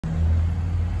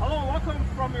welcome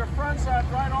from your friends at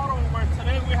Ride Auto, where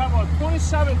today we have a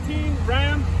 2017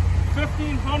 Ram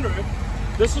 1500.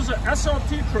 This is an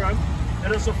SLT trim.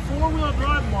 It is a four-wheel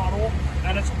drive model,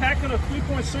 and it's packing a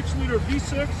 3.6 liter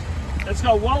V6. It's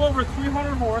got well over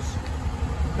 300 horse.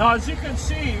 Now, as you can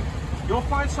see, you'll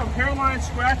find some hairline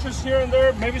scratches here and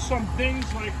there, maybe some things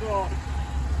like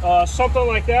something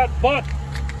like that. But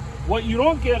what you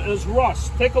don't get is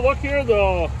rust. Take a look here.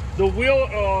 The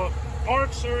wheel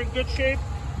arcs are in good shape.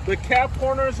 The cab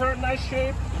corners are in nice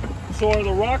shape. So are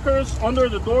the rockers. Under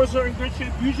the doors are in good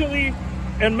shape. Usually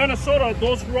in Minnesota,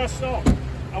 those rust out.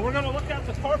 And we're going to look at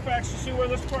the Carfax to see where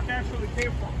this truck actually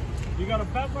came from. You got a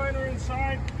bed liner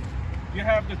inside. You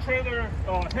have the trailer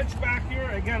hitch back here.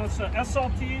 Again, it's an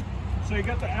SLT, so you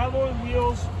got the alloy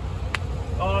wheels.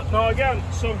 Now again,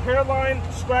 some hairline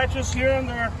scratches here and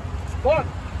there, but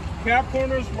cab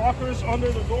corners, rockers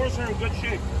under the doors are in good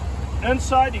shape.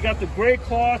 Inside, you got the gray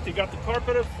cloth, you got the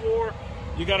carpeted floor,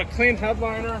 you got a clean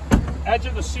headliner. Edge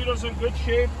of the seat is in good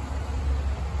shape.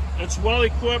 It's well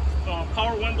equipped,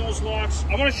 power windows, locks.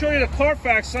 I'm going to show you the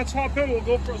Carfax. Let's hop in, we'll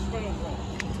go for a spin as well.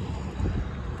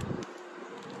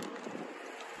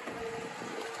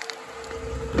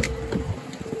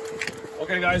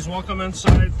 Okay guys, welcome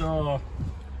inside the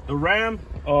Ram.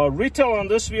 Retail on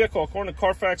this vehicle, according to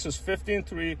Carfax, is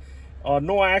 $15,300.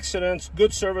 No accidents,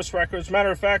 good service records. Matter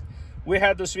of fact, we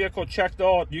had this vehicle checked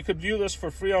out. You could view this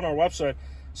for free on our website.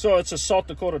 So it's a South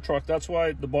Dakota truck. That's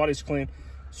why the body's clean.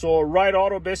 So Ride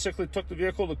Auto basically took the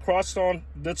vehicle to Crosstown,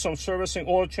 did some servicing,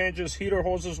 oil changes, heater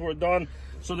hoses were done.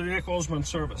 So the vehicle has been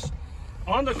serviced.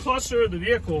 On the cluster of the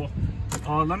vehicle,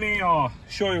 let me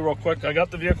show you real quick. I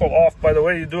got the vehicle off. By the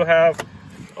way, you do have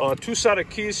two set of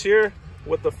keys here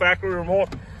with the factory remote.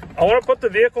 I want to put the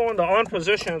vehicle in the on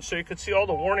position so you can see all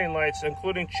the warning lights,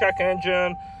 including check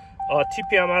engine,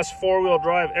 TPMS, four-wheel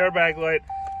drive, airbag light.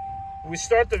 We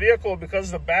start the vehicle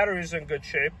because the battery is in good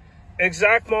shape.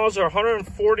 Exact miles are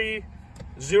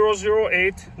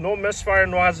 140,008. No misfire,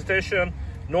 no hesitation,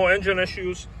 no engine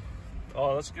issues.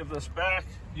 Let's give this back.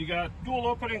 You got dual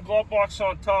opening glove box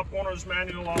on top, owner's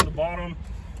manual on the bottom.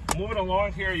 Moving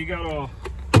along here, you got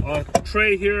a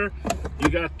tray here. You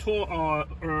got tow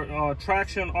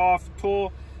traction off,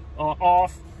 tow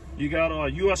off. You got a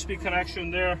USB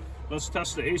connection there. Let's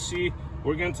test the AC.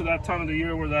 We're getting to that time of the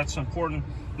year where that's important.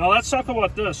 Now let's talk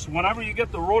about this. Whenever you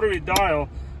get the rotary dial,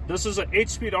 this is an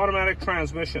 8-speed automatic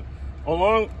transmission.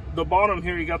 Along the bottom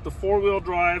here, you got the four-wheel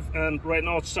drive, and right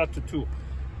now it's set to 2.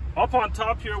 Up on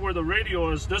top here where the radio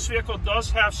is, this vehicle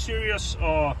does have Sirius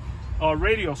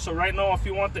radio. So right now, if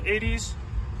you want the 80s,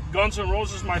 Guns N'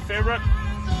 Roses, my favorite.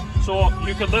 So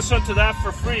you can listen to that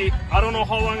for free. I don't know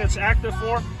how long it's active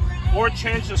for, or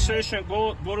change the station,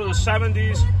 go to the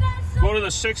 70s, go to the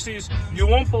 60s. You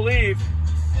won't believe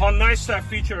how nice that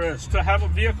feature is to have a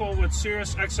vehicle with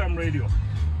Sirius XM radio.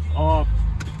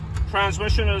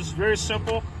 Transmission is very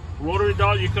simple. Rotary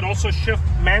dial, you can also shift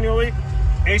manually.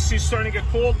 AC is starting to get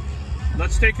cold.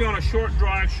 Let's take you on a short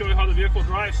drive, show you how the vehicle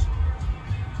drives.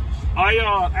 I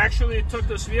actually took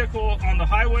this vehicle on the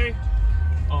highway.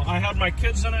 I had my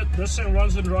kids in it. This thing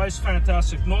runs and drives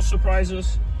fantastic. No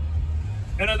surprises.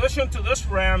 In addition to this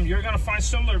Ram, you're going to find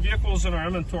similar vehicles in our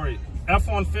inventory.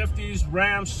 F-150s,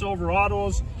 Rams,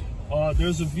 Silverados.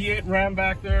 There's a V8 Ram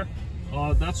back there.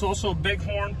 That's also a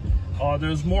Bighorn.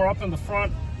 There's more up in the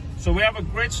front. So we have a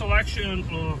great selection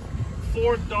of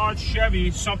Ford, Dodge,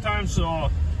 Chevy, sometimes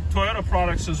Toyota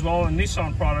products as well, and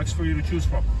Nissan products for you to choose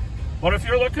from. But if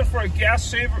you're looking for a gas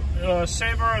saver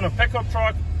and a pickup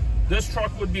truck, this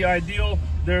truck would be ideal.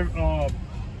 They're,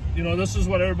 you know, this is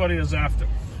what everybody is after.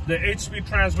 The 8-speed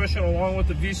transmission along with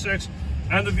the V6,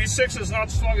 and the V6 is not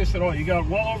sluggish at all. You got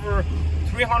well over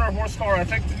 300 horsepower. I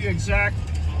think to be exact,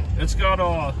 it's got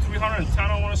 310,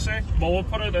 I want to say, but we'll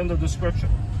put it in the description.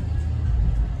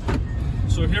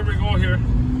 So here we go here.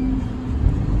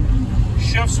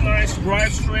 Shifts nice,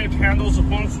 drives straight, handles a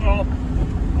bump stall.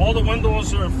 All the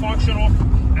windows are functional,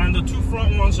 and the two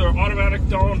front ones are automatic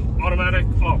down, automatic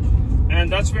up. And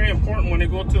that's very important when you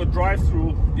go to a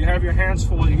drive-through. You have your hands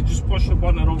full, you can just push the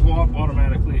button, it'll go up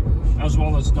automatically as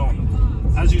well as down.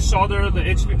 As you saw there, the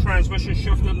 8-speed transmission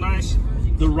shifted nice.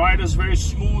 The ride is very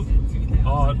smooth.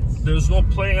 There's no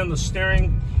play in the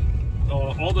steering.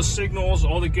 All the signals,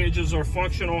 all the gauges are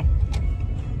functional.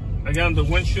 Again, the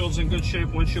windshield's in good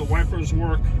shape. Windshield wipers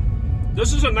work.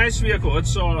 This is a nice vehicle.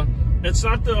 It's not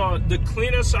the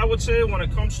cleanest, I would say, when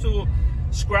it comes to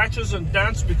scratches and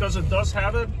dents, because it does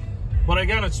have it. But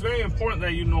again, it's very important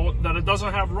that you know that it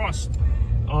doesn't have rust.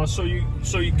 So you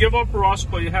give up rust,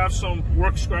 but you have some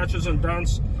work scratches and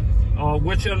dents,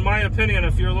 which in my opinion,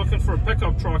 if you're looking for a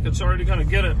pickup truck, it's already going to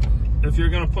get it. if you're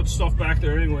gonna put stuff back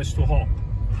there anyways to haul.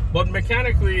 But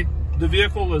mechanically, the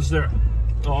vehicle is there.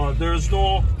 There's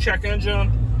no check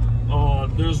engine.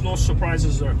 There's no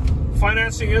surprises there.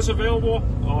 Financing is available.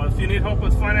 If you need help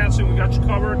with financing, we got you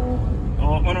covered.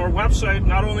 On our website,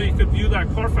 not only you could view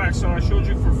that Carfax that I showed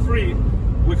you for free,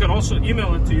 we can also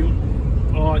email it to you.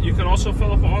 You can also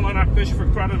fill up an online application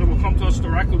for credit. It will come to us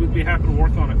directly. We'd be happy to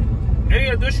work on it. Any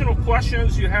additional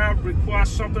questions you have,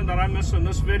 requests, something that I missed in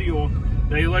this video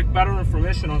that you'd like better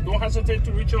information on, don't hesitate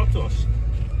to reach out to us.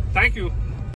 Thank you.